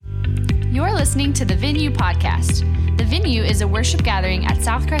You're listening to the Venue Podcast. The Venue is a worship gathering at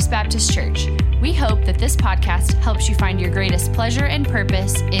Southcrest Baptist Church. We hope that this podcast helps you find your greatest pleasure and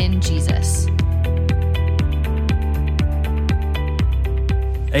purpose in Jesus.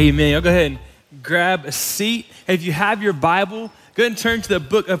 Amen. I'll go ahead and grab a seat. Hey, if you have your Bible, go ahead and turn to the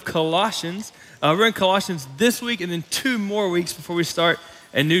book of Colossians. We're in Colossians this week and then 2 more weeks before we start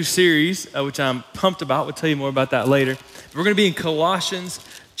a new series, which I'm pumped about. We'll tell you more about that later. We're going to be in Colossians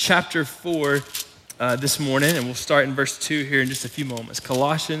chapter 4 this morning, and we'll start in verse 2 here in just a few moments.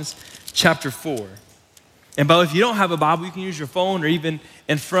 Colossians chapter 4. And by the way, if you don't have a Bible, you can use your phone, or even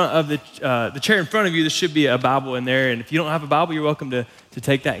in front of the chair in front of you, there should be a Bible in there. And if you don't have a Bible, you're welcome to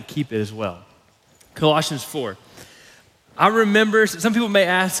take that and keep it as well. Colossians 4. I remember, some people may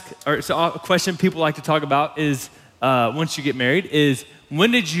ask, or so a question people like to talk about is, once you get married, is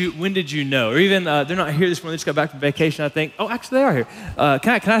when did you know? Or even, they're not here this morning, they just got back from vacation, I think. Oh, actually they are here.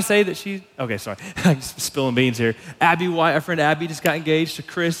 Can I say that okay, sorry, I'm just spilling beans here. Abby White, our friend Abby, just got engaged to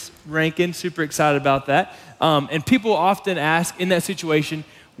Chris Rankin, super excited about that. And people often ask in that situation,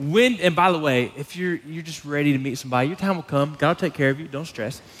 when, and by the way, if you're just ready to meet somebody, your time will come, God will take care of you, don't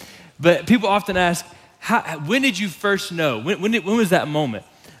stress. But people often ask, when did you first know? When was that moment?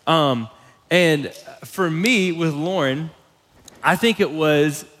 And for me, with Lauren, I think it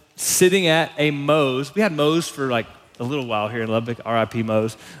was sitting at a Moe's. We had Moe's for like a little while here in Lubbock, RIP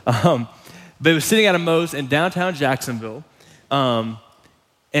Moe's. But it was sitting at a Moe's in downtown Jacksonville. And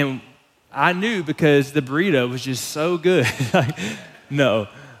I knew because the burrito was just so good. No.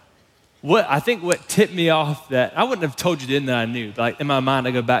 I think what tipped me off that, I wouldn't have told you then that I knew. Like in my mind,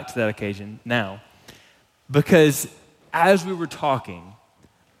 I go back to that occasion now. Because as we were talking,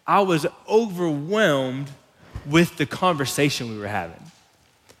 I was overwhelmed with the conversation we were having.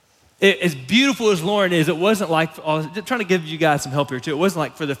 As beautiful as Lauren is, it wasn't like, I was trying to give you guys some help here too. It wasn't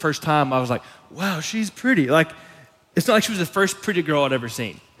like for the first time I was like, wow, she's pretty. Like, it's not like she was the first pretty girl I'd ever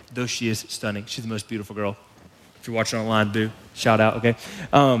seen, though she is stunning. She's the most beautiful girl. If you're watching online, boo, shout out, okay?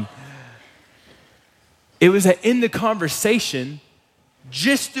 It was that in the conversation,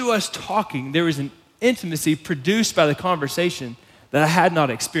 just through us talking, there was an intimacy produced by the conversation that I had not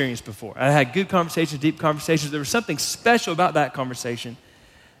experienced before. I had good conversations, deep conversations. There was something special about that conversation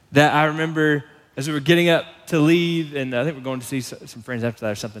that I remember as we were getting up to leave, and I think we're going to see some friends after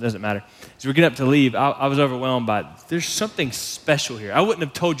that or something, doesn't matter. As we were getting up to leave, I was overwhelmed by, there's something special here. I wouldn't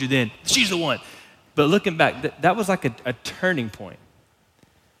have told you then, she's the one. But looking back, that was like a turning point.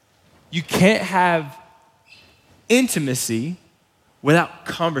 You can't have intimacy without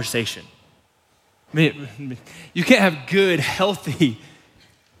conversation. I mean, you can't have good, healthy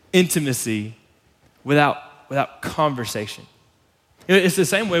intimacy without conversation. It's the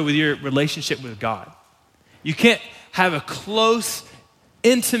same way with your relationship with God. You can't have a close,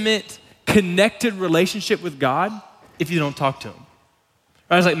 intimate, connected relationship with God if you don't talk to Him.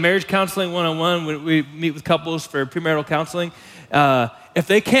 Right? It's like marriage counseling 101 when we meet with couples for premarital counseling. If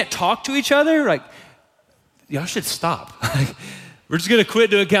they can't talk to each other, like, y'all should stop. We're just going to quit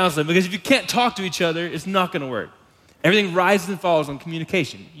doing counseling because if you can't talk to each other, it's not going to work. Everything rises and falls on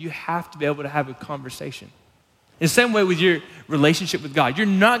communication. You have to be able to have a conversation. In the same way with your relationship with God, you're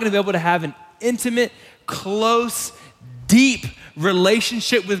not going to be able to have an intimate, close, deep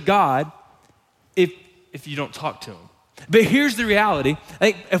relationship with God if you don't talk to Him. But here's the reality. I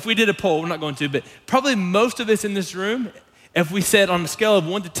think if we did a poll, we're not going to, but probably most of us in this room, if we said on a scale of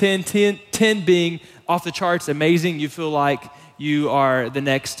 1 to 10 being off the charts, amazing, you feel like you are the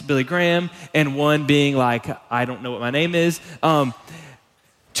next Billy Graham, and 1 being like, I don't know what my name is.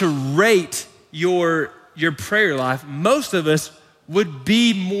 To rate your prayer life, most of us would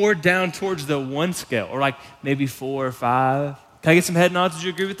be more down towards the 1 scale, or like maybe 4 or 5. Can I get some head nods? Would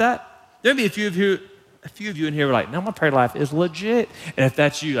you agree with that? There'd be a few of you in here were like, no, my prayer life is legit. And if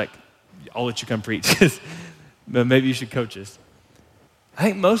that's you, like, I'll let you come preach. But maybe you should coach us. I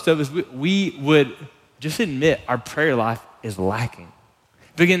think most of us, we would just admit our prayer life is lacking.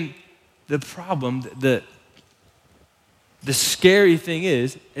 But again, the problem, the scary thing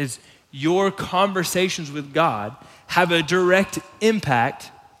is your conversations with God have a direct impact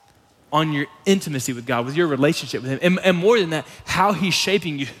on your intimacy with God, with your relationship with Him. And more than that, how He's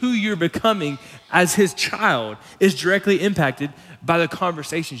shaping you, who you're becoming as His child is directly impacted by the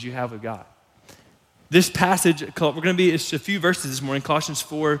conversations you have with God. This passage, it's a few verses this morning, Colossians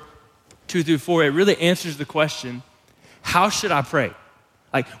 4, 2 through 4, it really answers the question, how should I pray?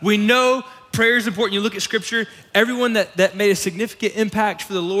 Like, we know prayer is important. You look at Scripture, everyone that made a significant impact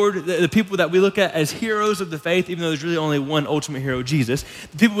for the Lord, the people that we look at as heroes of the faith, even though there's really only one ultimate hero, Jesus,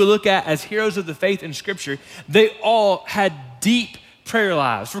 the people we look at as heroes of the faith in Scripture, they all had deep prayer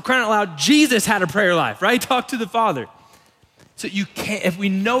lives. For crying out loud, Jesus had a prayer life, right? He talked to the Father. So you can't, if we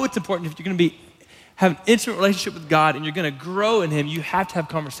know it's important, if you're going to have an intimate relationship with God and you're going to grow in him, you have to have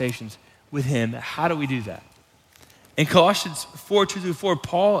conversations with him. How do we do that? In Colossians 4:2-4,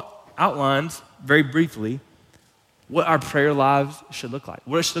 Paul outlines very briefly what our prayer lives should look like,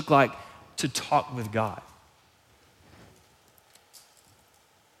 what it should look like to talk with God.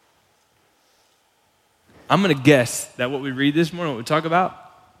 I'm going to guess that what we read this morning, what we talk about,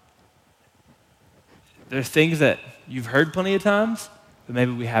 there are things that you've heard plenty of times, but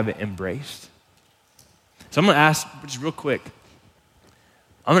maybe we haven't embraced. So I'm going to ask, just real quick,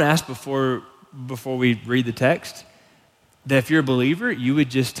 I'm going to ask before we read the text, that if you're a believer, you would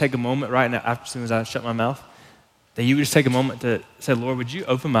just take a moment right now, as soon as I shut my mouth, that you would just take a moment to say, Lord, would you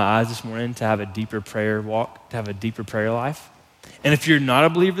open my eyes this morning to have a deeper prayer walk, to have a deeper prayer life? And if you're not a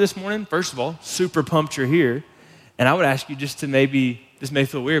believer this morning, first of all, super pumped you're here. And I would ask you just to maybe, this may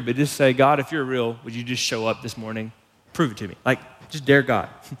feel weird, but just say, God, if you're real, would you just show up this morning? Prove it to me. Like, just dare God.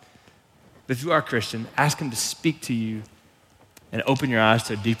 But if you are a Christian, ask him to speak to you and open your eyes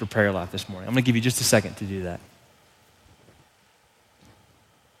to a deeper prayer life this morning. I'm going to give you just a second to do that.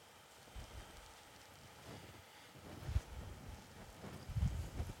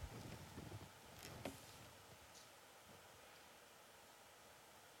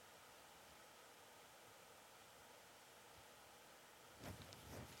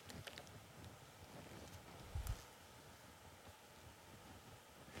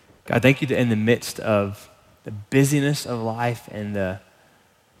 God, thank you that in the midst of the busyness of life and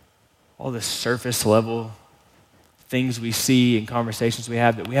all the surface level things we see and conversations we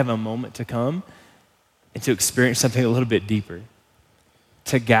have, that we have a moment to come and to experience something a little bit deeper,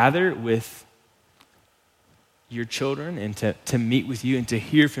 to gather with your children and to meet with you and to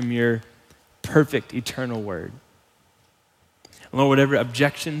hear from your perfect eternal word. Lord, whatever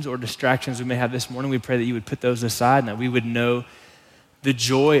objections or distractions we may have this morning, we pray that you would put those aside and that we would know the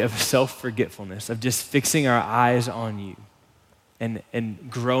joy of self-forgetfulness, of just fixing our eyes on you and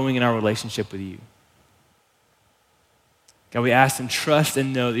growing in our relationship with you. God, we ask and trust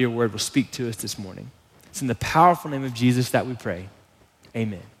and know that your word will speak to us this morning. It's in the powerful name of Jesus that we pray.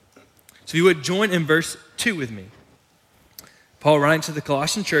 Amen. So if you would join in verse 2 with me. Paul writing to the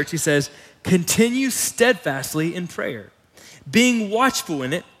Colossian church, he says, continue steadfastly in prayer, being watchful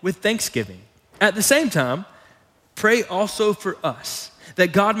in it with thanksgiving. At the same time, pray also for us,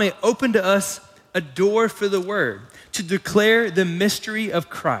 that God may open to us a door for the word, to declare the mystery of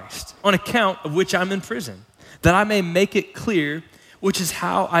Christ, on account of which I'm in prison, that I may make it clear, which is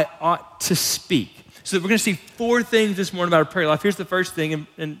how I ought to speak. So we're going to see 4 things this morning about our prayer life. Here's the first thing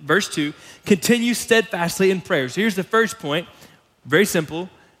in verse 2, continue steadfastly in prayer. So here's the first point, very simple.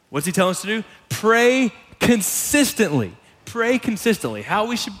 What's he telling us to do? Pray consistently. Pray consistently.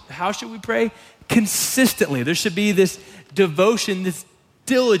 How should we pray? Consistently. There should be this devotion, this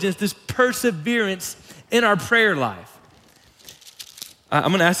diligence, this perseverance in our prayer life. I'm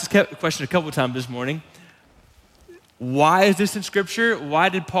going to ask this question a couple of times this morning. Why is this in Scripture? Why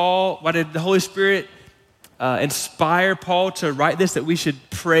did the Holy Spirit inspire Paul to write this, that we should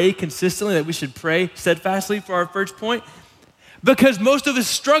pray consistently, that we should pray steadfastly for our first point? Because most of us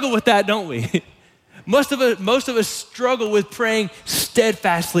struggle with that, don't we? Most of us struggle with praying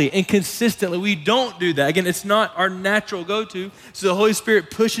steadfastly and consistently. We don't do that. Again, it's not our natural go-to. So the Holy Spirit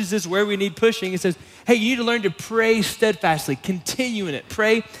pushes us where we need pushing. It says, hey, you need to learn to pray steadfastly, continue in it,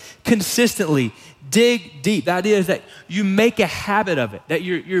 pray consistently, dig deep. The idea is that you make a habit of it, that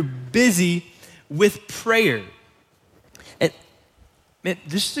you're busy with prayer. And man,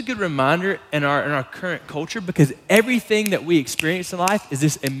 this is a good reminder in our current culture, because everything that we experience in life is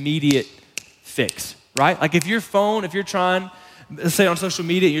this immediate fix, right? Like if you're trying, let's say on social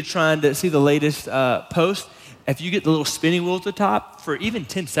media, you're trying to see the latest post, if you get the little spinning wheel at the top, for even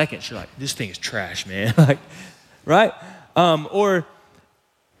 10 seconds, you're like, this thing is trash, man. Like, right? Or,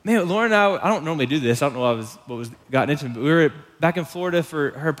 man, Lauren and I don't normally do this. I don't know what was gotten into, but we were back in Florida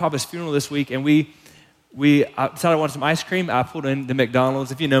for her papa's funeral this week, and I decided I wanted some ice cream. I pulled in the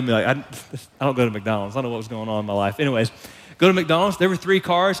McDonald's. If you know me, like I don't go to McDonald's. I don't know what was going on in my life. Anyways, go to McDonald's. There were 3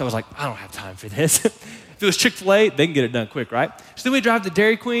 cars. I was like, I don't have time for this. If it was Chick-fil-A, they can get it done quick, right? So then we drive to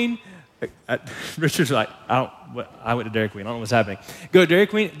Dairy Queen. Richard's like, I went to Dairy Queen. I don't know what's happening. Go to Dairy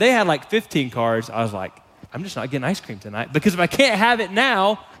Queen. They had like 15 cars. I was like, I'm just not getting ice cream tonight, because if I can't have it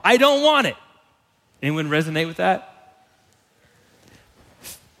now, I don't want it. Anyone resonate with that?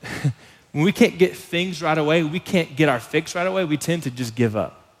 When we can't get things right away, we can't get our fix right away, we tend to just give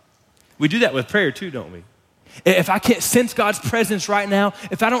up. We do that with prayer too, don't we? If I can't sense God's presence right now,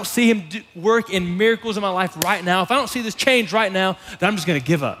 if I don't see him work in miracles in my life right now, if I don't see this change right now, then I'm just gonna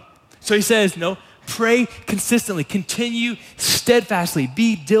give up. So he says, no, pray consistently, continue steadfastly,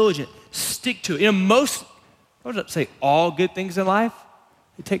 be diligent, stick to it. What does it say? All good things in life,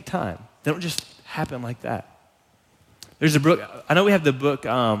 they take time. They don't just happen like that. There's a book, I know we have the book,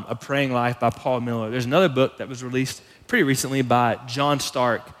 A Praying Life by Paul Miller. There's another book that was released pretty recently by John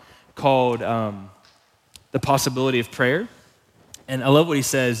Stark called The Possibility of Prayer. And I love what he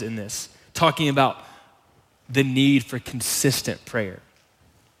says in this, talking about the need for consistent prayer.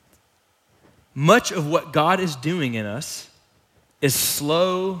 Much of what God is doing in us is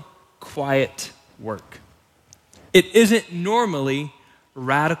slow, quiet work. It isn't normally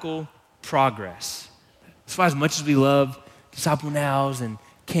radical progress. That's why as much as we love Disciple Nows and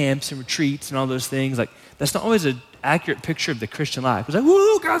camps and retreats and all those things, like that's not always an accurate picture of the Christian life. It's like,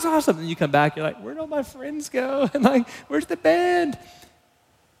 woo, God's awesome. And you come back, you're like, where'd all my friends go? And like, where's the band?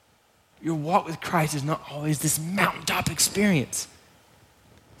 Your walk with Christ is not always this mountaintop experience.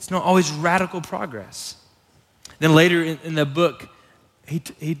 It's not always radical progress. Then later in the book,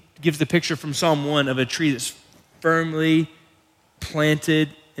 he gives the picture from Psalm 1 of a tree that's firmly planted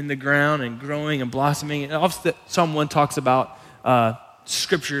in the ground and growing and blossoming. And obviously Psalm 1 talks about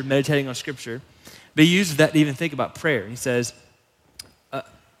Scripture, meditating on Scripture. But he uses that to even think about prayer. He says,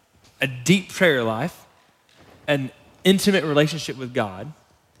 a deep prayer life, an intimate relationship with God,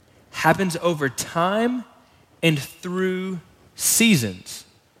 happens over time and through seasons,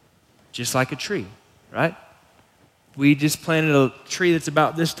 just like a tree, right? We just planted a tree that's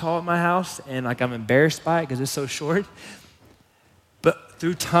about this tall at my house, and like I'm embarrassed by it because it's so short. But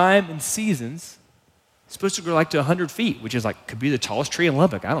through time and seasons, it's supposed to grow like to 100 feet, which is like, could be the tallest tree in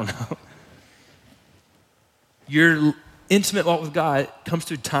Lubbock, I don't know. Your intimate walk with God comes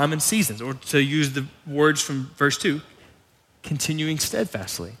through time and seasons, or to use the words from verse 2, continuing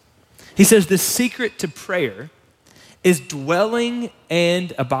steadfastly. He says the secret to prayer is dwelling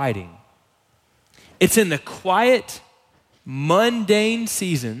and abiding. It's in the quiet, mundane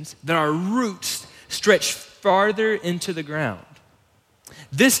seasons that our roots stretch farther into the ground.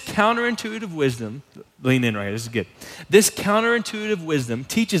 This counterintuitive wisdom, lean in right here, this is good. This counterintuitive wisdom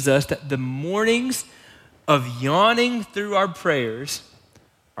teaches us that the mornings of yawning through our prayers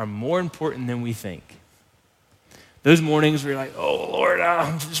are more important than we think. Those mornings where you're like, oh Lord,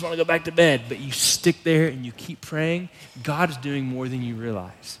 I just want to go back to bed. But you stick there and you keep praying. God is doing more than you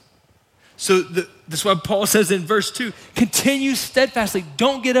realize. So that's why Paul says in verse 2, continue steadfastly.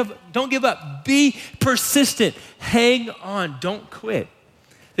 Don't give up. Be persistent. Hang on. Don't quit.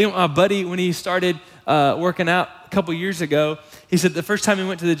 I think my buddy, when he started working out a couple years ago, he said the first time he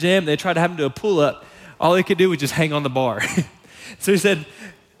went to the gym, they tried to have him do a pull-up. All he could do was just hang on the bar. So he said,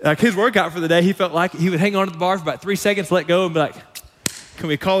 his workout for the day, he felt like he would hang on to the bar for about 3 seconds, let go, and be like, can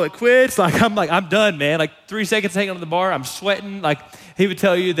we call it quits? I'm done, man. Like 3 seconds hanging on the bar, I'm sweating. Like he would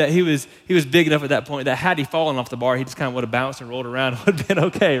tell you that he was big enough at that point that had he fallen off the bar, he just kind of would have bounced and rolled around. It would have been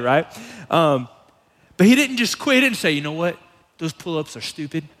okay, right? But he didn't just quit. He didn't say, you know what? Those pull-ups are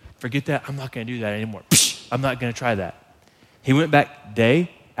stupid. Forget that. I'm not going to do that anymore. I'm not going to try that. He went back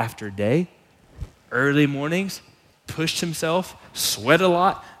day after day, early mornings, pushed himself, sweat a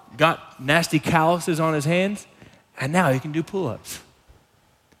lot, got nasty calluses on his hands, and now he can do pull-ups.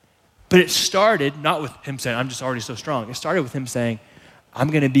 But it started not with him saying, I'm just already so strong. It started with him saying, I'm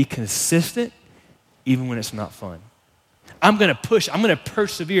going to be consistent even when it's not fun. I'm going to push. I'm going to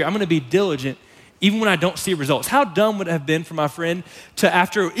persevere. I'm going to be diligent even when I don't see results. How dumb would it have been for my friend to,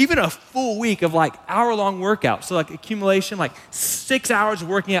 after even a full week of like hour-long workouts, so like accumulation, like 6 hours of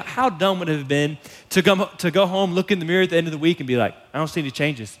working out, how dumb would it have been to go home, look in the mirror at the end of the week and be like, I don't see any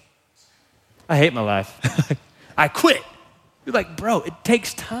changes. I hate my life. I quit. You're like, bro, it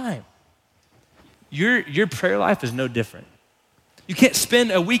takes time. Your prayer life is no different. You can't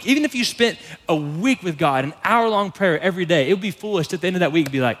spend a week, even if you spent a week with God, an hour-long prayer every day, it would be foolish to at the end of that week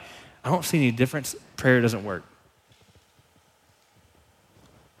to be like, I don't see any difference. Prayer doesn't work.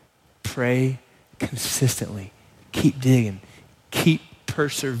 Pray consistently. Keep digging. Keep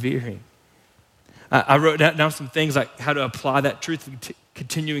persevering. I wrote down some things like how to apply that truth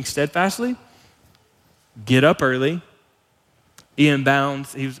continuing steadfastly. Get up early. Ian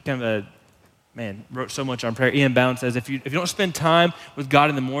Bounds, he was kind of wrote so much on prayer. Ian Bounds says, if you don't spend time with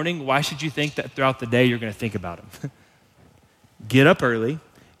God in the morning, why should you think that throughout the day you're going to think about him? Get up early.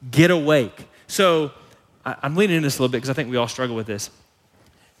 Get awake. So I'm leaning into this a little bit because I think we all struggle with this.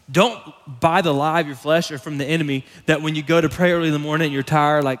 Don't buy the lie of your flesh or from the enemy that when you go to pray early in the morning and you're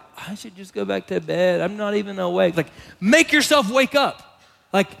tired, like, I should just go back to bed. I'm not even awake. Like, make yourself wake up.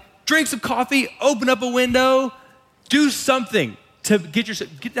 Like, drink some coffee, open up a window, do something to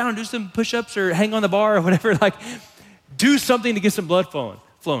get down and do some push-ups or hang on the bar or whatever. Like, do something to get some blood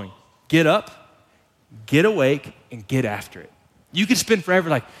flowing. Get up, get awake, and get after it. You could spend forever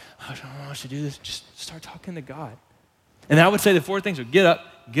like, I don't know how to do this. Just start talking to God. And I would say the 4 things are get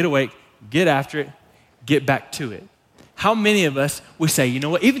up, get awake, get after it, get back to it. How many of us would say, you know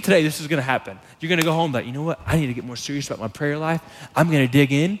what, even today this is going to happen. You're going to go home like, you know what, I need to get more serious about my prayer life. I'm going to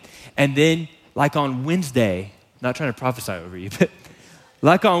dig in. And then like on Wednesday, not trying to prophesy over you, but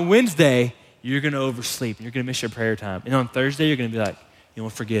like on Wednesday, you're going to oversleep and you're going to miss your prayer time. And on Thursday, you're going to be like, you know,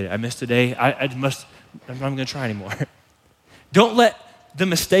 forget it. I missed today. I'm not going to try anymore. Don't let the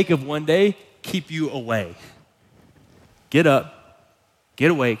mistake of one day keep you away. Get up,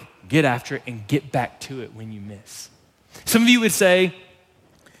 get awake, get after it, and get back to it when you miss. Some of you would say,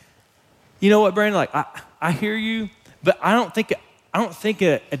 you know what, Brandon, like I hear you, but I don't think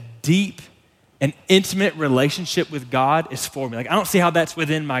a deep and intimate relationship with God is for me. Like, I don't see how that's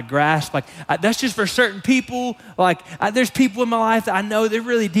within my grasp. Like, that's just for certain people. Like, there's people in my life that I know they're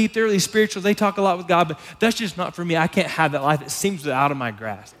really deep, they're really spiritual, they talk a lot with God, but that's just not for me. I can't have that life. It seems out of my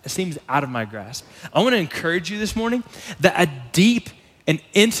grasp. I want to encourage you this morning that a deep and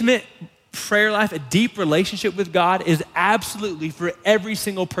intimate prayer life, a deep relationship with God is absolutely for every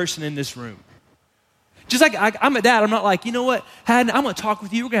single person in this room. Just like I'm a dad, I'm not like, you know what, Haddon, I'm going to talk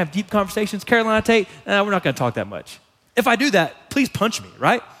with you. We're going to have deep conversations. Carolina Tate, we're not going to talk that much. If I do that, please punch me,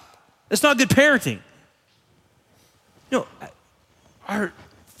 right? That's not good parenting. You know, our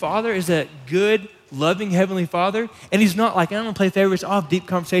Father is a good, loving Heavenly Father, and He's not like, I'm going to play favorites. I'll have deep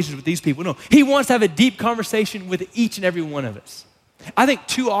conversations with these people. No, He wants to have a deep conversation with each and every one of us. I think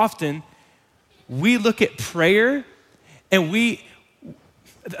too often we look at prayer and we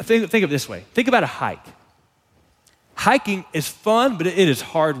think of it this way. Think about a hike. Hiking is fun, but it is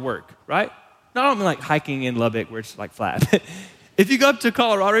hard work, right? Not only like hiking in Lubbock where it's like flat. If you go up to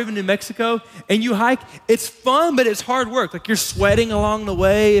Colorado or even New Mexico and you hike, it's fun, but it's hard work. Like you're sweating along the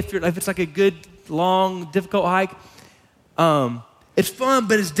way if it's like a good, long, difficult hike. It's fun,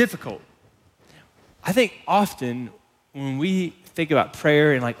 but it's difficult. I think often when we think about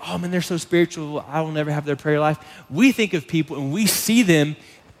prayer and like, oh man, they're so spiritual, I will never have their prayer life. We think of people and we see them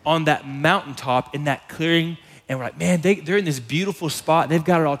on that mountaintop in that clearing, and we're like, man, they're in this beautiful spot. They've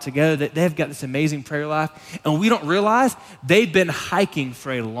got it all together. They've got this amazing prayer life. And we don't realize they've been hiking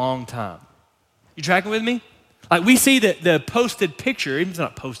for a long time. You tracking with me? Like we see the posted picture, even if it's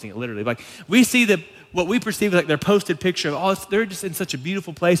not posting it literally, like we see what we perceive as like their posted picture of, they're just in such a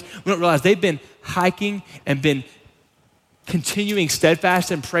beautiful place. We don't realize they've been hiking and been continuing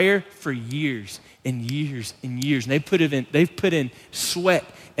steadfast in prayer for years and years and years. And they've put in sweat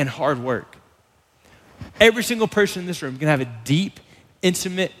and hard work. Every single person in this room can have a deep,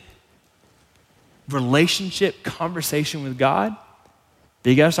 intimate relationship, conversation with God, but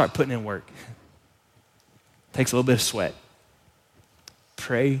you got to start putting in work. Takes a little bit of sweat.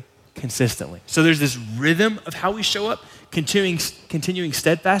 Pray consistently. So there's this rhythm of how we show up, continuing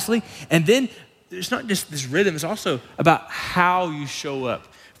steadfastly, and then it's not just this rhythm, it's also about how you show up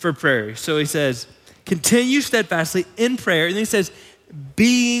for prayer. So he says, continue steadfastly in prayer, and then he says,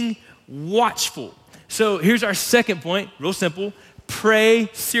 being watchful. So here's our second point, real simple, pray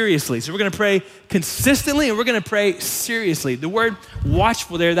seriously. So we're going to pray consistently and we're going to pray seriously. The word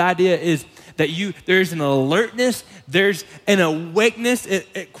watchful there, the idea is that there's an alertness, there's an awakeness.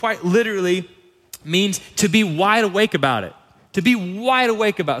 It quite literally means to be wide awake about it, to be wide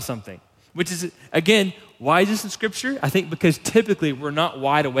awake about something, which is, again, why is this in Scripture? I think because typically we're not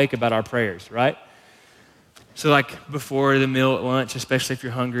wide awake about our prayers, right? So like before the meal at lunch, especially if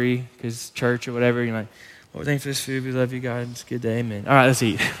you're hungry because church or whatever, you're like, Lord, thanks for this food. We love you, God. It's a good day. Amen. All right, let's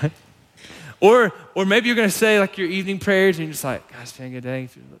eat. Or maybe you're going to say like your evening prayers and you're just like, God, it's been a good day.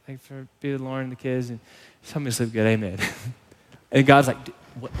 Thanks for being with Lauren and the kids. And tell me to sleep good. Amen. And God's like,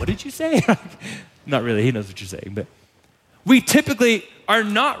 what did you say? Not really. He knows what you're saying. But we typically are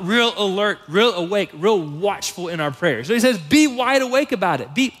not real alert, real awake, real watchful in our prayers. So he says, be wide awake about it.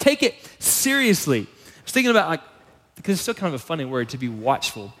 Take it seriously. I was thinking about because it's still kind of a funny word to be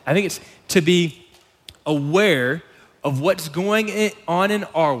watchful. I think it's to be aware of what's going on in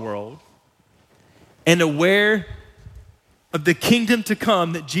our world and aware of the kingdom to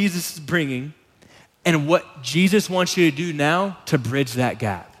come that Jesus is bringing and what Jesus wants you to do now to bridge that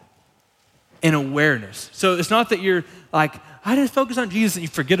gap. And awareness. So it's not that you're like, I just focus on Jesus and you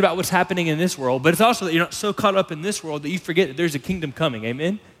forget about what's happening in this world, but it's also that you're not so caught up in this world that you forget that there's a kingdom coming,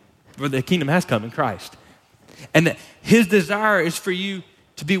 amen? Or the kingdom has come in Christ. And that his desire is for you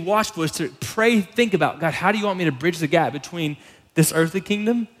to be watchful, is to pray, think about, God, how do you want me to bridge the gap between this earthly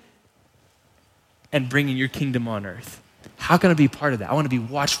kingdom and bringing your kingdom on earth? How can I be part of that? I want to be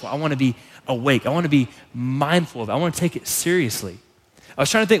watchful. I want to be awake. I want to be mindful of it. I want to take it seriously. I was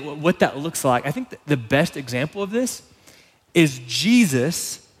trying to think what that looks like. I think the best example of this is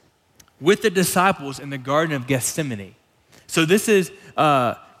Jesus with the disciples in the Garden of Gethsemane. So this is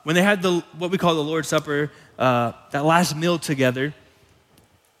when they had what we call the Lord's Supper, that last meal together.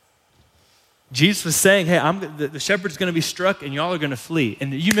 Jesus was saying, hey, the shepherd's going to be struck and y'all are going to flee.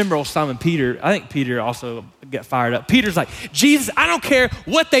 And you remember old Simon Peter. I think Peter also got fired up. Peter's like, Jesus, I don't care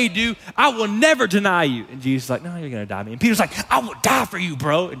what they do. I will never deny you. And Jesus is like, no, you're going to deny me. And Peter's like, I will die for you,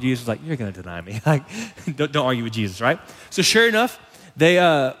 bro. And Jesus is like, you're going to deny me. Like, don't argue with Jesus, right? So sure enough, they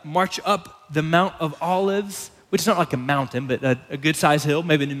march up the Mount of Olives, which is not like a mountain, but a good-sized hill,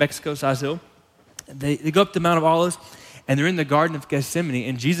 maybe a New Mexico-sized hill. They go up the Mount of Olives, and they're in the Garden of Gethsemane,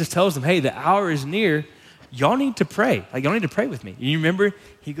 and Jesus tells them, hey, the hour is near. Y'all need to pray. Like, y'all need to pray with me. And you remember,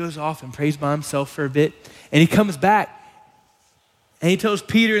 he goes off and prays by himself for a bit, and he comes back, and he tells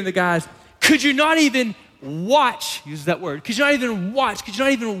Peter and the guys, could you not even watch? He uses that word. Could you not even watch? Could you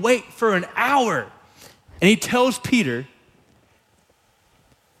not even wait for an hour? And he tells Peter,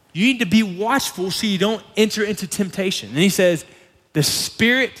 you need to be watchful so you don't enter into temptation. And he says, the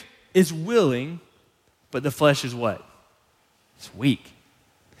spirit is willing, but the flesh is what? It's weak.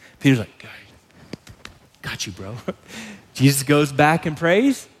 Peter's like, got you, bro. Jesus goes back and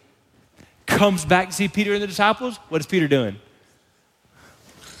prays, comes back to see Peter and the disciples. What is Peter doing?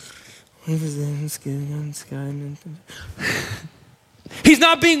 He's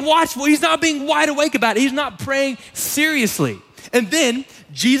not being watchful. He's not being wide awake about it. He's not praying seriously. And then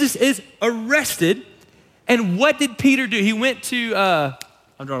Jesus is arrested. And what did Peter do? He went to,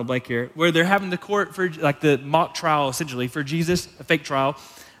 I'm drawing a blank here, where they're having the court for like the mock trial essentially for Jesus, a fake trial,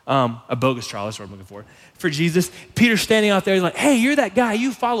 a bogus trial, that's what I'm looking for Jesus. Peter's standing out there, he's like, hey, you're that guy,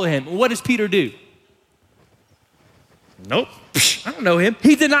 you follow him. And what does Peter do? Nope, I don't know him.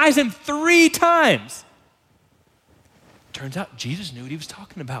 He denies him 3 times. Turns out Jesus knew what he was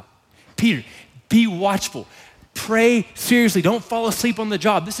talking about. Peter, be watchful. Pray seriously. Don't fall asleep on the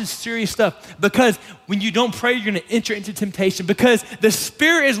job. This is serious stuff. Because when you don't pray, you're going to enter into temptation. Because the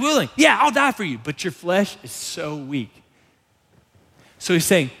spirit is willing. Yeah, I'll die for you. But your flesh is so weak. So he's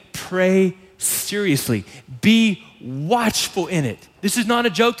saying, pray seriously. Be watchful in it. This is not a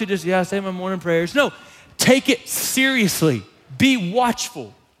joke to just, I say my morning prayers. No, take it seriously. Be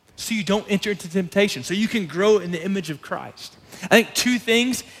watchful so you don't enter into temptation. So you can grow in the image of Christ. I think 2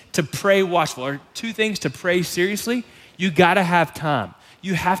 things to pray watchful, or 2 things to pray seriously. You gotta have time.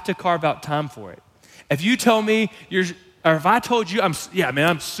 You have to carve out time for it. If you tell me or if I told you,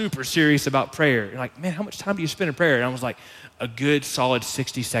 I'm super serious about prayer. You're like, man, how much time do you spend in prayer? And I was like, a good solid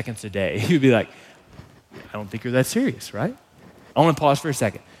 60 seconds a day. You'd be like, I don't think you're that serious, right? I wanna pause for a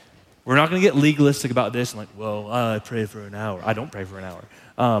second. We're not gonna get legalistic about this and like, well, I pray for an hour. I don't pray for an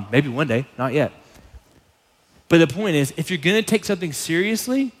hour. Maybe one day, not yet. But the point is, if you're gonna take something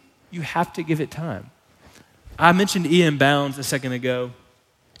seriously, you have to give it time. I mentioned Ian Bounds a second ago.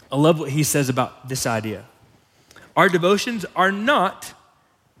 I love what he says about this idea. Our devotions are not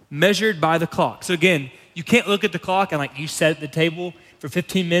measured by the clock. So again, you can't look at the clock and like you sat at the table for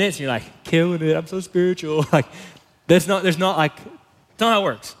 15 minutes and you're like, killing it, I'm so spiritual. Like, that's not how it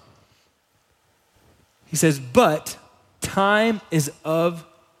works. He says, but time is of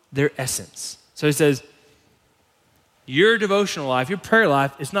their essence. So he says, your devotional life, your prayer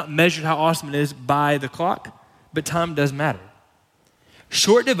life, is not measured how awesome it is by the clock, but time does matter.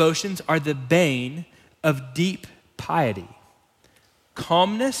 Short devotions are the bane of deep piety.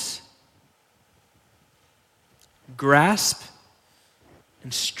 Calmness, grasp,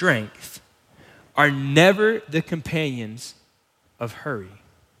 and strength are never the companions of hurry.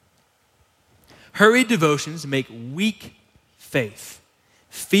 Hurried devotions make weak faith,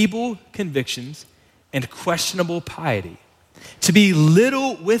 feeble convictions, and questionable piety. To be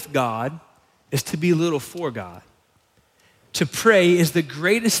little with God is to be little for God. To pray is the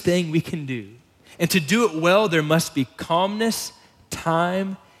greatest thing we can do. And to do it well, there must be calmness,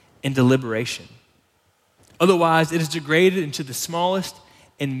 time, and deliberation. Otherwise, it is degraded into the smallest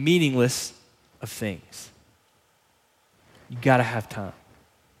and meaningless of things. You gotta have time.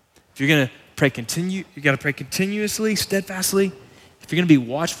 If you're gonna pray you gotta pray continuously, steadfastly. If you're gonna be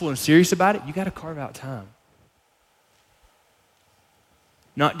watchful and serious about it, you gotta carve out time.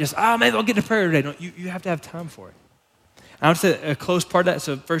 Not just, maybe I'll get to prayer today. No, you have to have time for it. I would say a close part of that,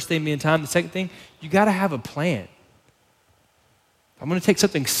 so first thing being time, the second thing, you gotta have a plan. If I'm gonna take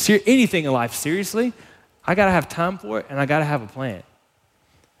anything in life seriously, I gotta have time for it and I gotta have a plan.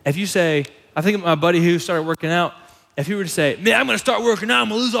 If you say, I think of my buddy who started working out, if you were to say, man, I'm going to start working out, I'm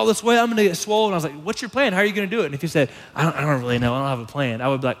going to lose all this weight, I'm going to get swollen. I was like, what's your plan? How are you going to do it? And if you said, I don't really know, I don't have a plan, I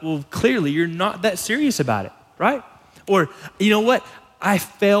would be like, well, clearly you're not that serious about it, right? Or, you know what? I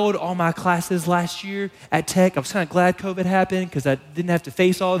failed all my classes last year at Tech. I was kind of glad COVID happened because I didn't have to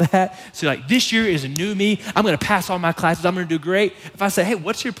face all that. So like this year is a new me. I'm going to pass all my classes. I'm going to do great. If I say, hey,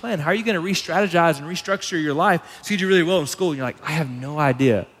 what's your plan? How are you going to re-strategize and restructure your life so you do really well in school? And you're like, I have no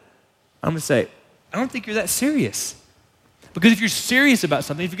idea. I'm going to say, I don't think you're that serious. Because if you're serious about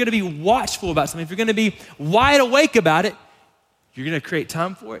something, if you're going to be watchful about something, if you're going to be wide awake about it, you're going to create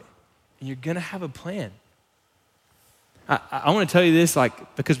time for it and you're going to have a plan. I want to tell you this,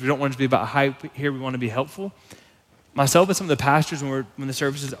 like, because we don't want it to be about hype here, we want to be helpful. Myself and some of the pastors, when the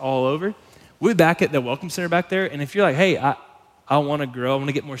service is all over, we're back at the Welcome Center back there, and if you're like, hey, I want to grow, I want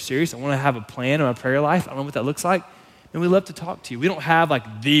to get more serious, I want to have a plan in my prayer life, I don't know what that looks like, then we'd love to talk to you. We don't have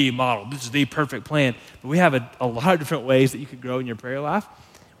like the model, this is the perfect plan, but we have a lot of different ways that you could grow in your prayer life.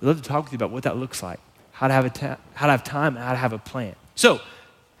 We'd love to talk with you about what that looks like, how to have time, and how to have a plan. So,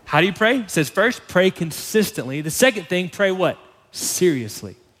 how do you pray? It says first, pray consistently. The second thing, pray what?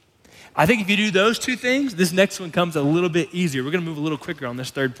 Seriously. I think if you do those two things, this next one comes a little bit easier. We're going to move a little quicker on this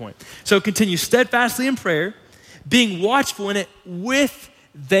third point. So continue steadfastly in prayer, being watchful in it with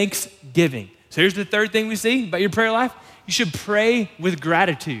thanksgiving. So here's the third thing we see about your prayer life. You should pray with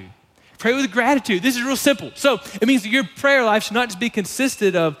gratitude. Pray with gratitude. This is real simple. So it means that your prayer life should not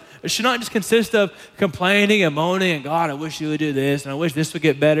just consist of complaining and moaning and God, I wish you would do this and I wish this would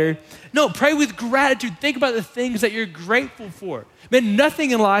get better. No, pray with gratitude. Think about the things that you're grateful for. Man, nothing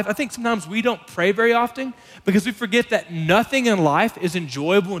in life, I think sometimes we don't pray very often because we forget that nothing in life is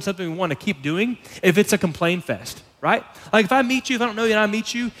enjoyable and something we want to keep doing if it's a complain fest, right? Like if I meet you, if I don't know you and I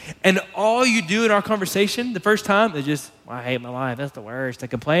meet you and all you do in our conversation the first time is just, well, I hate my life, that's the worst, I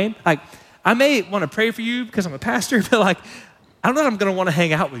complain. Like I may want to pray for you because I'm a pastor, but like, I don't know if I'm going to want to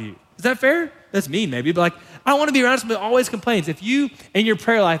hang out with you. Is that fair? That's me maybe, but like, I don't want to be around somebody who always complains. If you, in your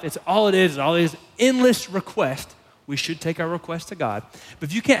prayer life, it's all it is endless request. We should take our request to God. But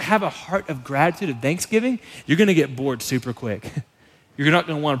if you can't have a heart of gratitude, of thanksgiving, you're going to get bored super quick. You're not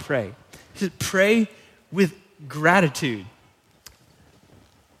going to want to pray. Just pray with gratitude.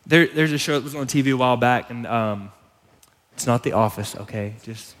 There's a show that was on TV a while back, and it's not The Office, okay?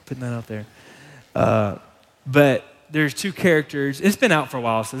 Just putting that out there. But there's two characters. It's been out for a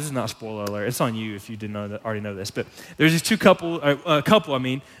while, so this is not a spoiler alert. It's on you if you didn't already know this. But there's these two couple,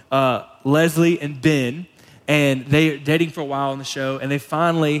 Leslie and Ben, and they're dating for a while on the show, and they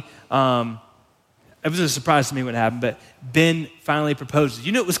finally, it was a surprise to me when it happened, but Ben finally proposes.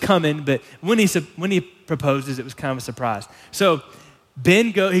 You knew it was coming, but when he proposes, it was kind of a surprise. So Ben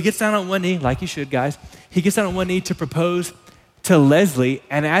he gets down on one knee, like you should, guys. He gets down on one knee to propose to Leslie,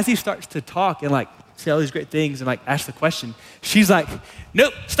 and as he starts to talk and like say all these great things and like ask the question, she's like,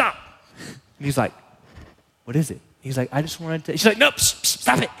 nope, stop. And he's like, what is it? He's like, I just wanted to, she's like, nope,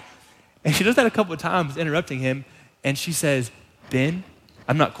 stop it. And she does that a couple of times, interrupting him, and she says, Ben,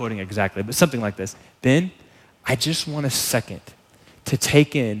 I'm not quoting exactly, but something like this, Ben, I just want a second to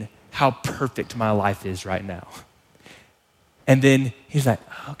take in how perfect my life is right now. And then he's like,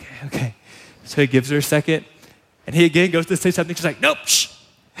 okay. So he gives her a second, and he again goes to say something. She's like, nope, shh.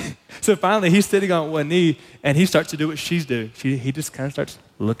 So finally, he's sitting on one knee, and he starts to do what she's doing. He just kind of starts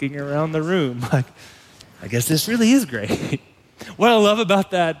looking around the room like, I guess this really is great. What I love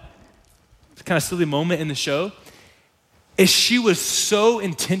about that kind of silly moment in the show is she was so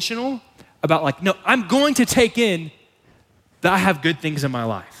intentional about like, no, I'm going to take in that I have good things in my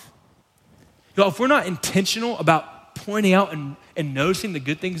life. You know, if we're not intentional about pointing out and noticing the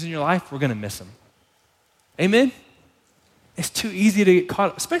good things in your life, we're going to miss them. Amen? It's too easy to get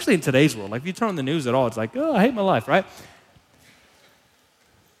caught up, especially in today's world. Like if you turn on the news at all, it's like, oh, I hate my life, right?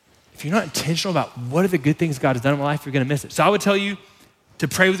 If you're not intentional about what are the good things God has done in my life, you're going to miss it. So I would tell you to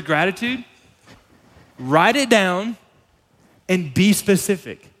pray with gratitude, write it down, and be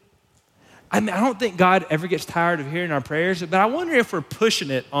specific. I mean, I don't think God ever gets tired of hearing our prayers, but I wonder if we're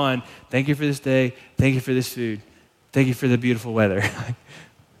pushing it on, thank you for this day, thank you for this food, thank you for the beautiful weather.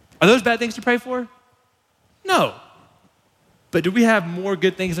 Are those bad things to pray for? No. But do we have more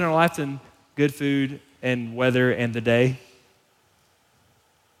good things in our life than good food and weather and the day?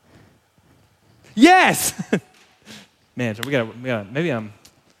 Yes! Man, so we gotta maybe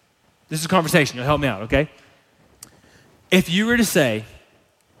this is a conversation, you'll help me out, okay? If you were to say,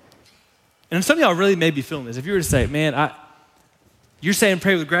 and some of y'all really may be feeling this, if you were to say, man, you're saying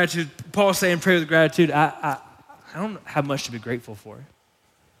pray with gratitude, Paul's saying pray with gratitude, I don't have much to be grateful for.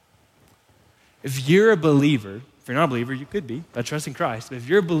 If you're a believer, if you're not a believer, you could be by trusting Christ, but if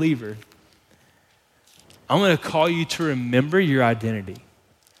you're a believer, I'm going to call you to remember your identity.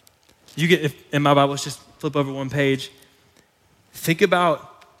 You get, in my Bible, let's just flip over one page. Think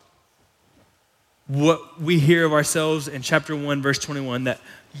about what we hear of ourselves in chapter 1, verse 21, that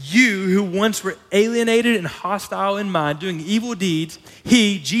you who once were alienated and hostile in mind, doing evil deeds,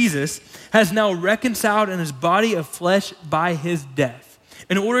 he, Jesus, has now reconciled in his body of flesh by his death,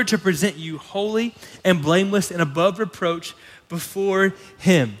 in order to present you holy and blameless and above reproach before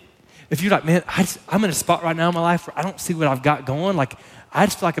him. If you're like, man, I'm in a spot right now in my life where I don't see what I've got going, like I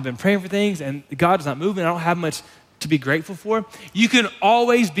just feel like I've been praying for things and God is not moving, I don't have much to be grateful for, you can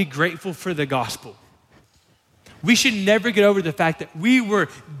always be grateful for the gospel. We should never get over the fact that we were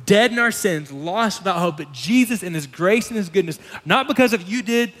dead in our sins, lost without hope, but Jesus in his grace and his goodness, not because of what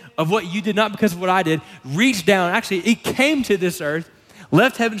you did, not because of what I did, reached down. Actually, he came to this earth,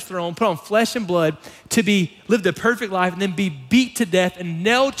 left heaven's throne, put on flesh and blood to live the perfect life and then be beat to death and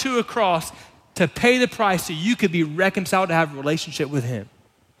nailed to a cross to pay the price so you could be reconciled to have a relationship with him.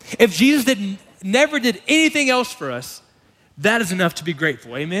 If Jesus never did anything else for us, that is enough to be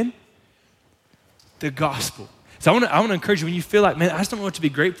grateful. Amen? The gospel. So I want to encourage you, when you feel like, man, I just don't know what to be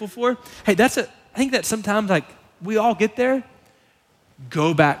grateful for. Hey, I think that sometimes like we all get there,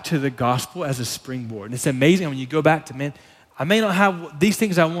 go back to the gospel as a springboard. And it's amazing when you go back to, man, I may not have these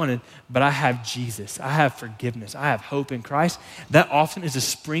things I wanted, but I have Jesus. I have forgiveness. I have hope in Christ. That often is a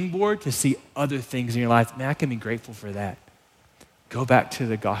springboard to see other things in your life. Man, I can be grateful for that. Go back to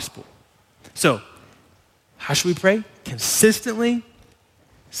the gospel. So, how should we pray? Consistently,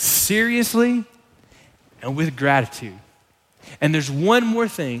 seriously, and with gratitude. And there's one more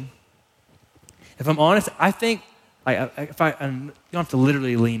thing. If I'm honest, I think, you don't have to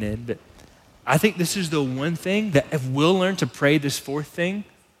literally lean in, but I think this is the one thing that if we'll learn to pray this fourth thing,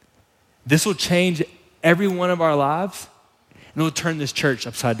 this will change every one of our lives, and it'll turn this church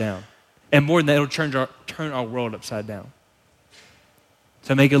upside down. And more than that, it'll turn our world upside down.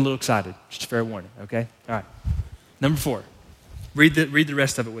 So make it a little excited. Just a fair warning, okay? All right. Number 4. Read the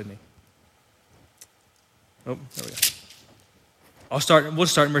rest of it with me. Oh, there we go. We'll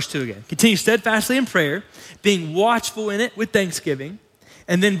start in verse 2 again. Continue steadfastly in prayer, being watchful in it with thanksgiving.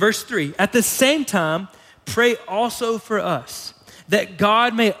 And then verse 3, at the same time, pray also for us, that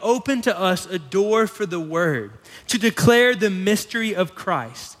God may open to us a door for the word, to declare the mystery of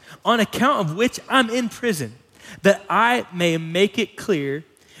Christ, on account of which I'm in prison, that I may make it clear,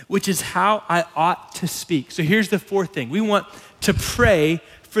 which is how I ought to speak. So here's the fourth thing. We want to pray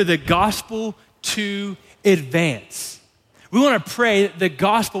for the gospel to advance. We want to pray that the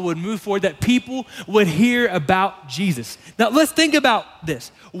gospel would move forward, that people would hear about Jesus. Now let's think about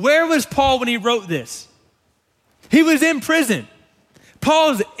this. Where was Paul when he wrote this? He was in prison.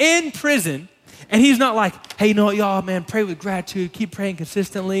 Paul's in prison, and he's not like, hey, you know what, y'all, man, pray with gratitude, keep praying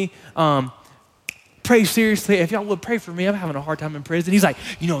consistently, pray seriously. If y'all would pray for me, I'm having a hard time in prison. He's like,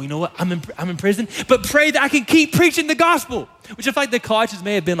 you know what, I'm in prison, but pray that I can keep preaching the gospel. Which I feel like the Colossians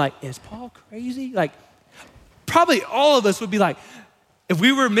may have been like, is Paul crazy? Like, probably all of us would be like, if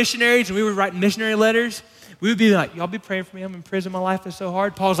we were missionaries and we were writing missionary letters, we would be like, y'all be praying for me. I'm in prison. My life is so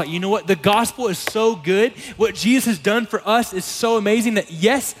hard. Paul's like, you know what? The gospel is so good. What Jesus has done for us is so amazing that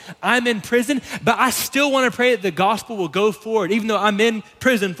yes, I'm in prison, but I still want to pray that the gospel will go forward. Even though I'm in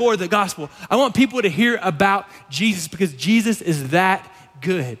prison for the gospel, I want people to hear about Jesus because Jesus is that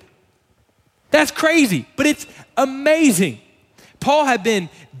good. That's crazy, but it's amazing. Paul had been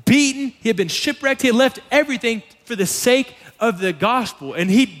beaten. He had been shipwrecked. He had left everything for the sake of the gospel. And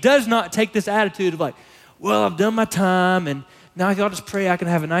he does not take this attitude of like, well, I've done my time and now I'll just pray I can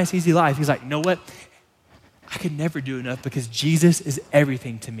have a nice, easy life. He's like, you know what? I could never do enough because Jesus is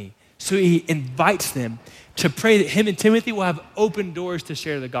everything to me. So he invites them to pray that him and Timothy will have open doors to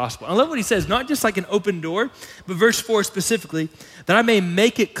share the gospel. I love what he says, not just like an open door, but verse 4 specifically, that I may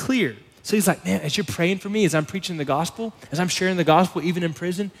make it clear. So he's like, man, as you're praying for me, as I'm preaching the gospel, as I'm sharing the gospel, even in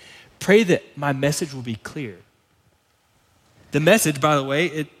prison, pray that my message will be clear. The message, by the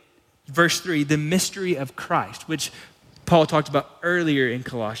way, verse 3, the mystery of Christ, which Paul talked about earlier in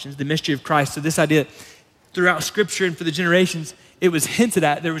Colossians, the mystery of Christ. So this idea throughout Scripture and for the generations, it was hinted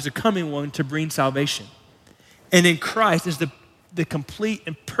at there was a coming one to bring salvation. And in Christ is the complete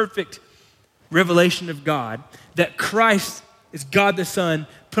and perfect revelation of God, that Christ is God the Son,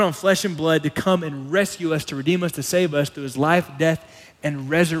 put on flesh and blood to come and rescue us, to redeem us, to save us through his life, death, and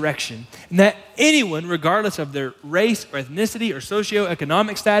resurrection. And that anyone, regardless of their race or ethnicity or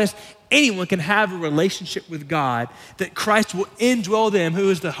socioeconomic status, anyone can have a relationship with God, that Christ will indwell them, who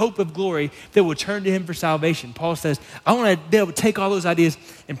is the hope of glory, that will turn to him for salvation. Paul says, I want to be able to take all those ideas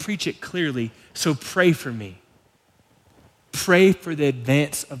and preach it clearly, so pray for me. Pray for the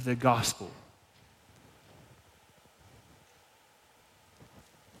advance of the gospel.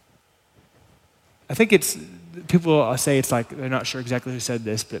 I think people say it's like they're not sure exactly who said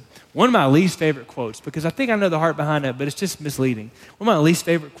this, but one of my least favorite quotes, because I think I know the heart behind it, but it's just misleading. One of my least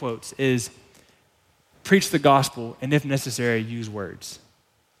favorite quotes is, preach the gospel, and if necessary, use words.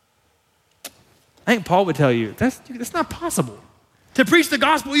 I think Paul would tell you, that's not possible. To preach the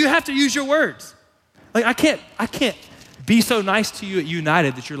gospel, you have to use your words. Like, I can't be so nice to you at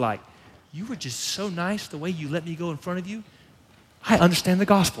United that you're like, you were just so nice the way you let me go in front of you. I understand the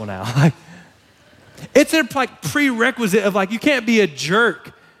gospel now. Like, it's a prerequisite of you can't be a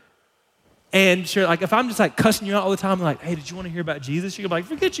jerk. And sure, if I'm just cussing you out all the time, I'm like, hey, did you want to hear about Jesus? You're like,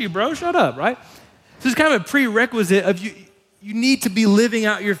 forget you, bro, shut up, right? So it's kind of a prerequisite of you need to be living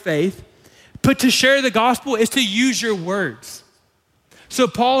out your faith. But to share the gospel is to use your words. So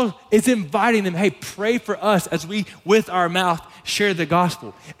Paul is inviting them, hey, pray for us as we, with our mouth, share the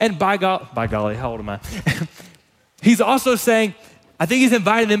gospel. And by golly, how old am I? He's also saying, I think he's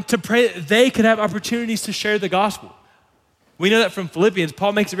inviting them to pray that they could have opportunities to share the gospel. We know that from Philippians.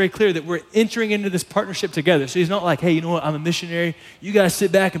 Paul makes it very clear that we're entering into this partnership together. So he's not like, hey, you know what, I'm a missionary. You guys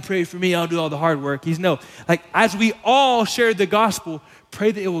sit back and pray for me. I'll do all the hard work. He's as we all share the gospel,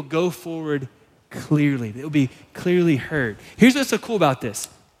 pray that it will go forward clearly, that it will be clearly heard. Here's what's so cool about this.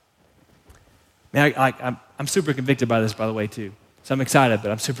 Man, I'm super convicted by this, by the way, too. So I'm excited,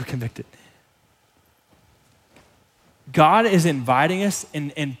 but I'm super convicted. God is inviting us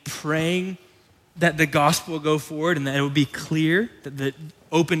and praying that the gospel will go forward and that it will be clear, that the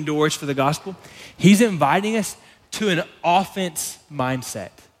open doors for the gospel. He's inviting us to an offense mindset.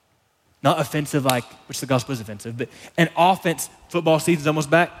 Not offensive which the gospel is offensive, but an offense. Football season's almost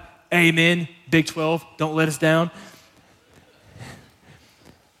back. Amen. Big 12, don't let us down.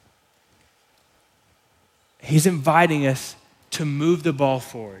 He's inviting us to move the ball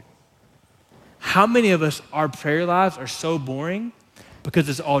forward. How many of us, our prayer lives are so boring because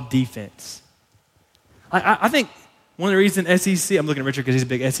it's all defense? I think one of the reasons SEC, I'm looking at Richard because he's a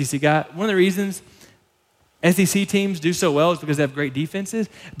big SEC guy. One of the reasons SEC teams do so well is because they have great defenses.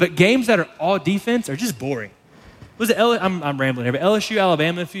 But games that are all defense are just boring. Was it I'm rambling here, but LSU,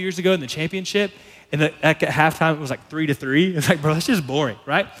 Alabama a few years ago in the championship, and at halftime it was 3-3. It's bro, that's just boring,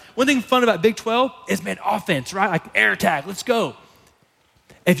 right? One thing fun about Big 12 is, man, offense, right? Air attack, let's go.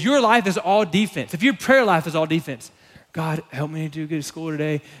 If your life is all defense, if your prayer life is all defense, God, help me to do good at school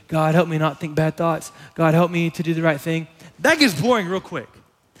today. God, help me not think bad thoughts. God, help me to do the right thing. That gets boring real quick.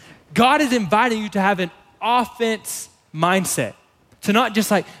 God is inviting you to have an offense mindset. To not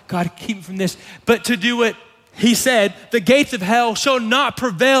just God, keep me from this, but to do what he said, the gates of hell shall not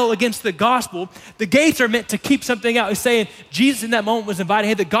prevail against the gospel. The gates are meant to keep something out. He's saying Jesus in that moment was inviting,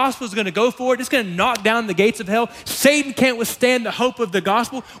 hey, the gospel is going to go forward. It's going to knock down the gates of hell. Satan can't withstand the hope of the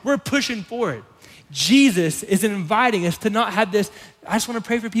gospel. We're pushing forward. Jesus is inviting us to not have this, I just want to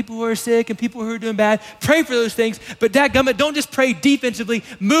pray for people who are sick and people who are doing bad. Pray for those things, but dadgummit, don't just pray defensively.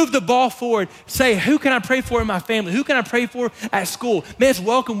 Move the ball forward. Say, who can I pray for in my family? Who can I pray for at school? Man, it's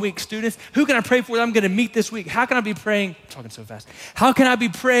welcome week, students. Who can I pray for that I'm going to meet this week? How can I be praying? I'm talking so fast. How can I be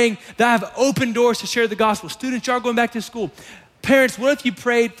praying that I have open doors to share the gospel? Students, y'all going back to school. Parents, what if you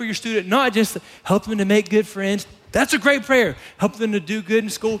prayed for your student, not just help them to make good friends? That's a great prayer. Help them to do good in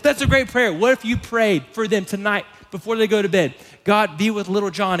school. That's a great prayer. What if you prayed for them tonight before they go to bed? God, be with little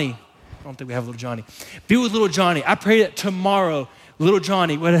Johnny. I don't think we have little Johnny. Be with little Johnny. I pray that tomorrow little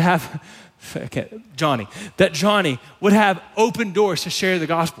Johnny would have, that Johnny would have open doors to share the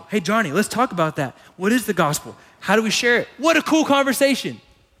gospel. Hey, Johnny, let's talk about that. What is the gospel? How do we share it? What a cool conversation.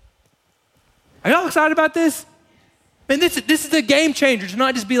 Are y'all excited about this? Man, this is a game changer to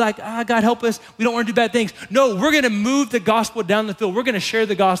not just be God help us, we don't want to do bad things. No, we're going to move the gospel down the field. We're going to share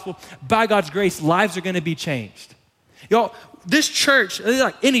the gospel. By God's grace, lives are going to be changed. Y'all, this church,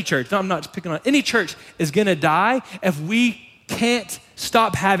 like any church, I'm not picking on, any church is going to die if we can't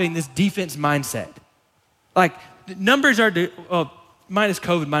stop having this defense mindset. The numbers are, minus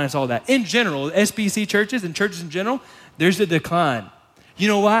COVID, minus all that. In general, SBC churches and churches in general, there's a decline. You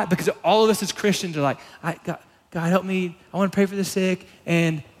know why? Because all of us as Christians are God help me, I want to pray for the sick,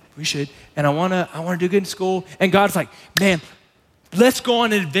 and we should, and I want to do good in school. And God's like, man, let's go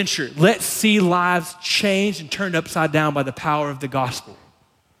on an adventure. Let's see lives changed and turned upside down by the power of the gospel.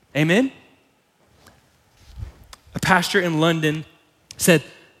 Amen? A pastor in London said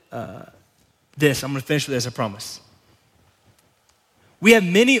this. I'm going to finish with this, I promise. We have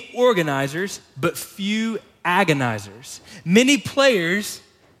many organizers, but few agonizers. Many players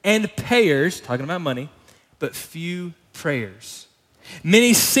and payers, talking about money, but few prayers.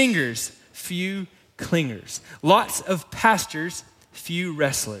 Many singers, few clingers. Lots of pastors, few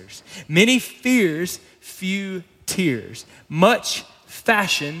wrestlers. Many fears, few tears. Much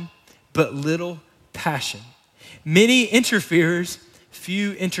fashion, but little passion. Many interferers,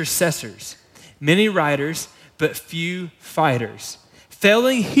 few intercessors. Many writers, but few fighters.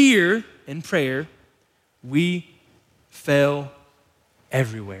 Failing here in prayer, we fail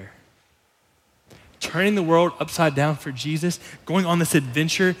everywhere. Turning the world upside down for Jesus, going on this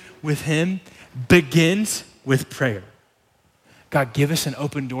adventure with him, begins with prayer. God, give us an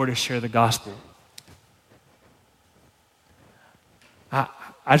open door to share the gospel.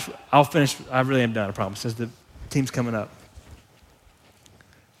 I'll finish. I really am done, I promise, as the team's coming up.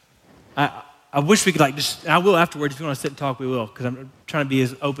 I wish we could I will afterwards. If you want to sit and talk, we will, because I'm trying to be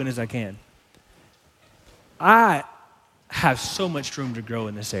as open as I can. I have so much room to grow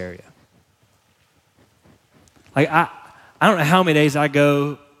in this area. I don't know how many days I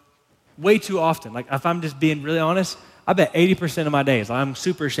go way too often. If I'm just being really honest, I bet 80% of my days, I'm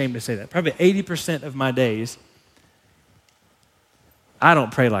super ashamed to say that, probably 80% of my days, I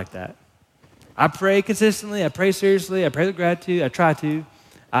don't pray like that. I pray consistently, I pray seriously, I pray with gratitude, I try to.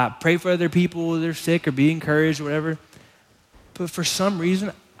 I pray for other people that are sick or be encouraged or whatever. But for some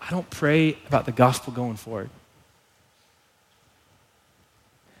reason, I don't pray about the gospel going forward.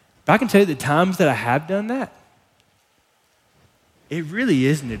 But I can tell you the times that I have done that, it really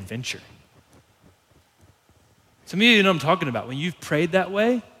is an adventure. Some of you know what I'm talking about. When you've prayed that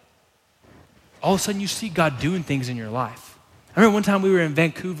way, all of a sudden you see God doing things in your life. I remember one time we were in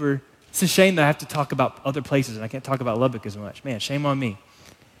Vancouver. It's a shame that I have to talk about other places and I can't talk about Lubbock as much. Man, shame on me.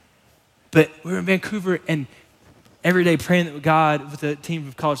 But we were in Vancouver and every day praying that God, with a team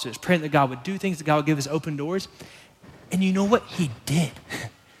of college students, praying that God would do things, that God would give us open doors. And you know what? He did.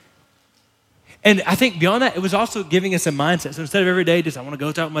 And I think beyond that, it was also giving us a mindset. So instead of every day just, I want to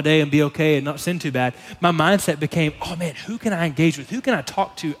go throughout my day and be okay and not sin too bad, my mindset became, oh man, who can I engage with? Who can I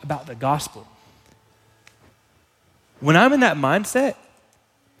talk to about the gospel? When I'm in that mindset,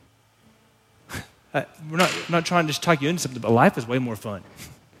 we're not trying to just talk you into something, but life is way more fun.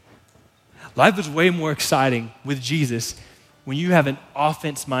 Life is way more exciting with Jesus when you have an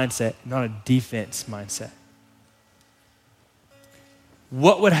offense mindset, not a defense mindset.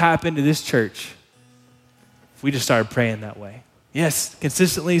 What would happen to this church if we just started praying that way? Yes,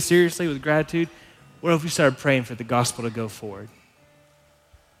 consistently, seriously, with gratitude. What if we started praying for the gospel to go forward?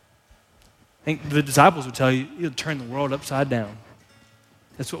 I think the disciples would tell you, you'll turn the world upside down.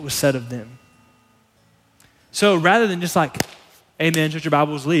 That's what was said of them. So rather than just amen, shut your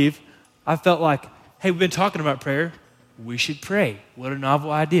Bibles, leave, I felt like, hey, we've been talking about prayer. We should pray. What a novel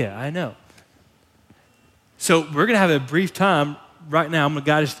idea, I know. So we're going to have a brief time right now. I'm going to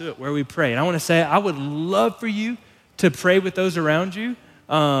guide us through it where we pray. And I want to say, I would love for you to pray with those around you.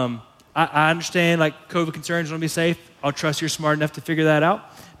 I understand COVID concerns, want to be safe. I'll trust you're smart enough to figure that out.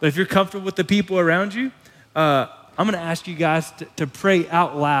 But if you're comfortable with the people around you, I'm going to ask you guys to pray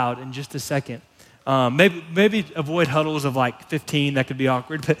out loud in just a second. Maybe avoid huddles of 15. That could be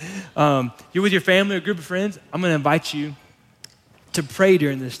awkward. But you're with your family or a group of friends. I'm going to invite you to pray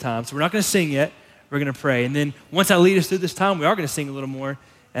during this time. So we're not going to sing yet. We're going to pray. And then once I lead us through this time, we are going to sing a little more.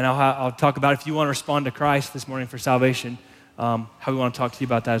 And I'll talk about if you want to respond to Christ this morning for salvation, how we want to talk to you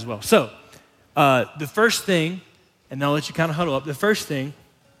about that as well. So the first thing, and I'll let you kind of huddle up. The first thing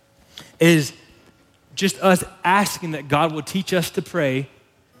is just us asking that God will teach us to pray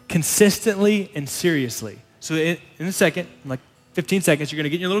consistently and seriously. So in a second, 15 seconds, you're going to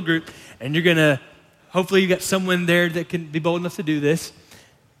get in your little group, and you're going to, hopefully you got someone there that can be bold enough to do this.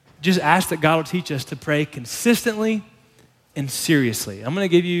 Just ask that God will teach us to pray consistently and seriously. I'm going to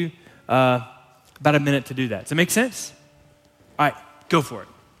give you about a minute to do that. Does that make sense? All right, go for it.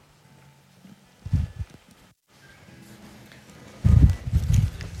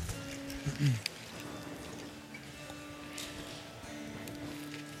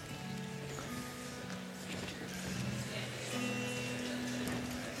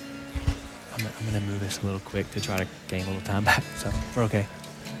 I'm going to move this a little quick to try to gain a little time back, so we're okay.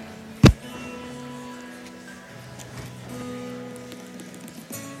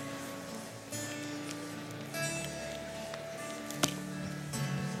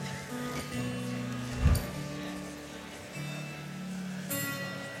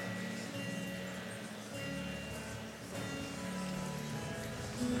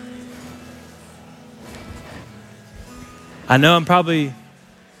 I know I'm probably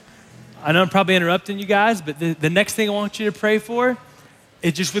interrupting you guys, but the next thing I want you to pray for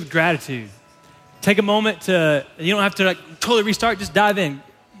is just with gratitude. Take a moment you don't have to totally restart, just dive in.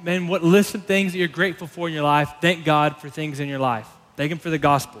 Man, list some things that you're grateful for in your life. Thank God for things in your life. Thank Him for the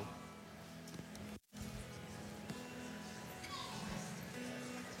gospel.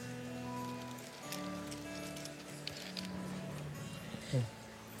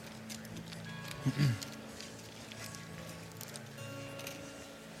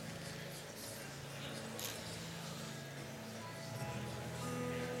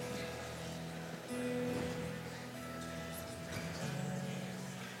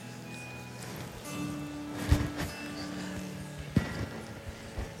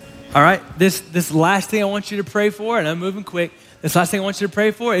 All right, this last thing I want you to pray for, and I'm moving quick. This last thing I want you to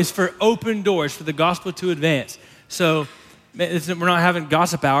pray for is for open doors for the gospel to advance. So man, we're not having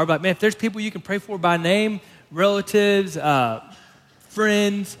gossip hour, but man, if there's people you can pray for by name, relatives,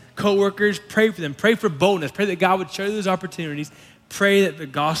 friends, coworkers, pray for them. Pray for boldness. Pray that God would show you those opportunities. Pray that the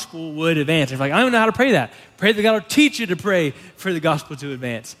gospel would advance. If you're like, I don't know how to pray that. Pray that God will teach you to pray for the gospel to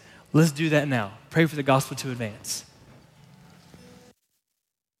advance. Let's do that now. Pray for the gospel to advance.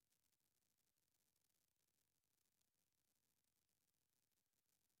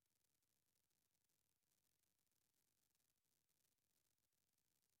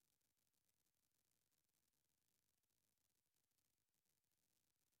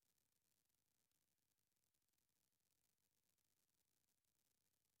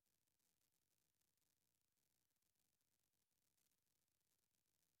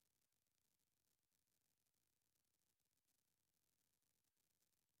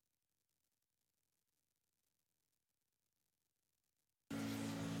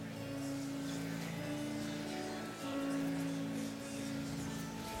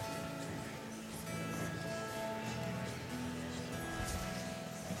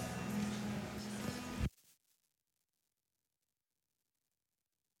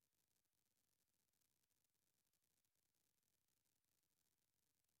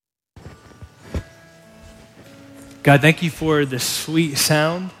 God, thank you for the sweet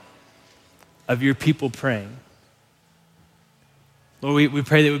sound of your people praying. Lord, we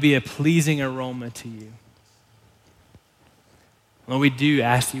pray that it would be a pleasing aroma to you. Lord, we do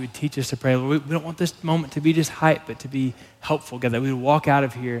ask that you would teach us to pray. Lord, we don't want this moment to be just hype, but to be helpful, God, that we would walk out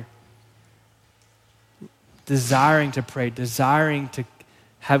of here desiring to pray, desiring to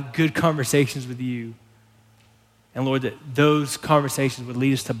have good conversations with you. And Lord, that those conversations would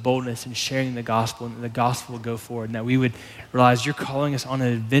lead us to boldness in sharing the gospel, and that the gospel would go forward, and that we would realize you're calling us on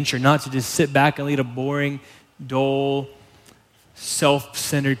an adventure, not to just sit back and lead a boring, dull,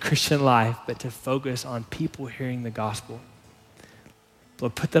 self-centered Christian life, but to focus on people hearing the gospel.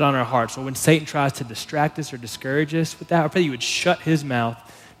 Lord, put that on our hearts. So when Satan tries to distract us or discourage us with that, I pray you would shut his mouth,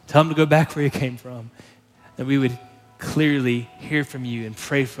 tell him to go back where he came from, that we would clearly hear from you and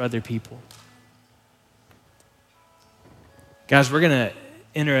pray for other people. Guys, we're going to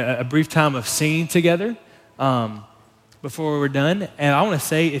enter a brief time of singing together before we're done. And I want to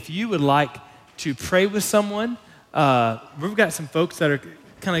say, if you would like to pray with someone, we've got some folks that are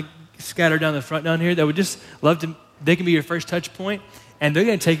kind of scattered down the front down here that would just love to, they can be your first touch point. And they're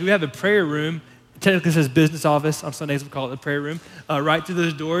going to take you, we have a prayer room. Technically it says business office. On Sundays we call it the prayer room. Right through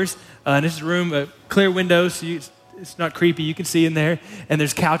those doors. And this is a room, clear windows, so it's not creepy. You can see in there. And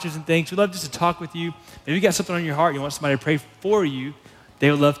there's couches and things. We'd love just to talk with you. Maybe you got something on your heart. You want somebody to pray for you. They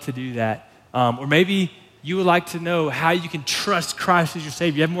would love to do that. Or maybe you would like to know how you can trust Christ as your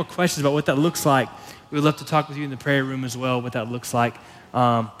Savior. You have more questions about what that looks like. We would love to talk with you in the prayer room as well, what that looks like.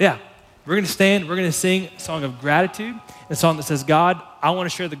 We're going to stand. We're going to sing a song of gratitude, a song that says, God, I want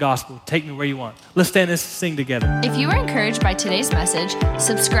to share the gospel. Take me where you want. Let's stand and sing together. If you were encouraged by today's message,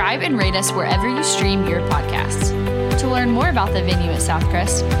 subscribe and rate us wherever you stream your podcasts. To learn more about the venue at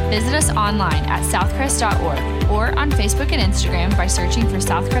Southcrest, visit us online at southcrest.org or on Facebook and Instagram by searching for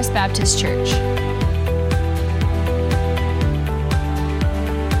Southcrest Baptist Church.